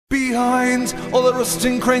behind all the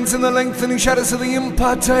rusting cranes and the lengthening shadows of the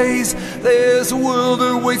empire days. There's a world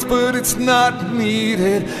that waits, but it's not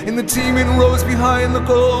needed. In the teeming rows behind the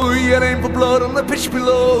glow, yet aim for blood on the pitch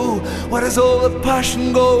below. Where does all the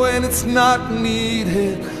passion go when it's not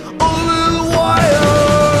needed? Over the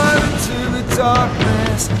wire and into the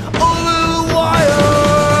darkness. Over the wire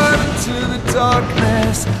and into the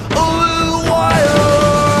darkness. Over the wire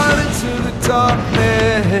and into the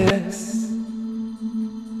darkness.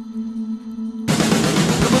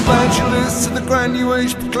 Evangelists of the grand new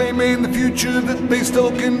age proclaiming the future that they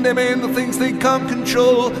still condemning the things they can't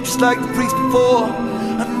control, just like the priests before.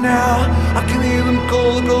 And now I can hear them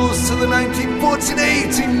call the ghosts of the 1914,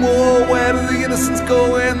 18 war. Where do the innocents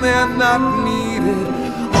go when they're not needed?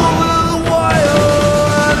 Over the wire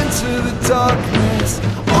and into the darkness.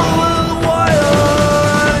 Over the wire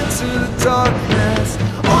and into the darkness.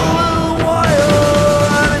 Over the wire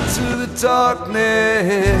and into the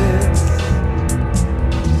darkness.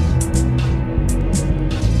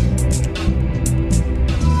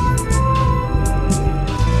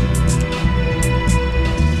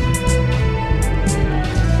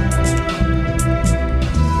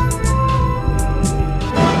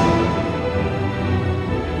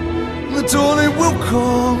 The dawn it will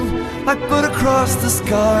come, like blood across the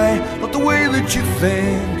sky. Not the way that you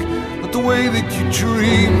think, not the way that you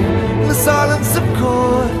dream. In the silence of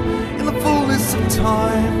God, in the fullness of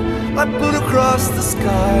time, like blood across the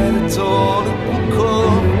sky. The dawn it will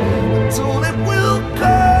come, the dawn it will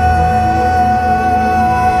come.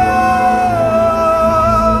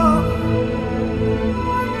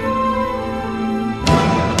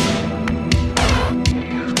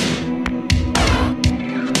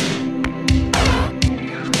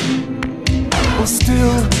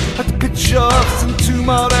 Still, at the pitch of some 2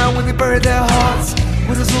 mile down when they bury their hearts.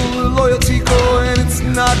 Where does all the loyalty go and it's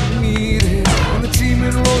not needed? When the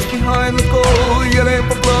teeming rolls behind the goal, yelling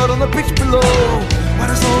for blood on the pitch below. Where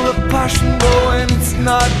does all the passion go and it's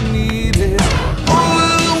not needed? Over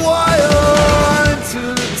the wire into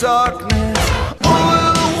the darkness.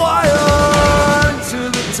 Over the wire into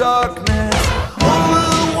the darkness. Over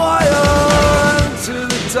the wire into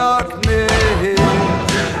the darkness.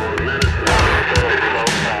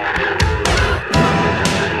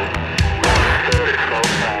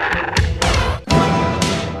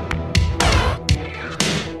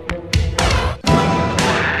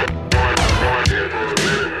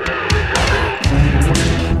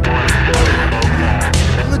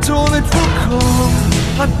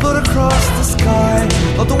 Like blood across the sky,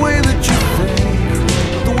 not the way that you think,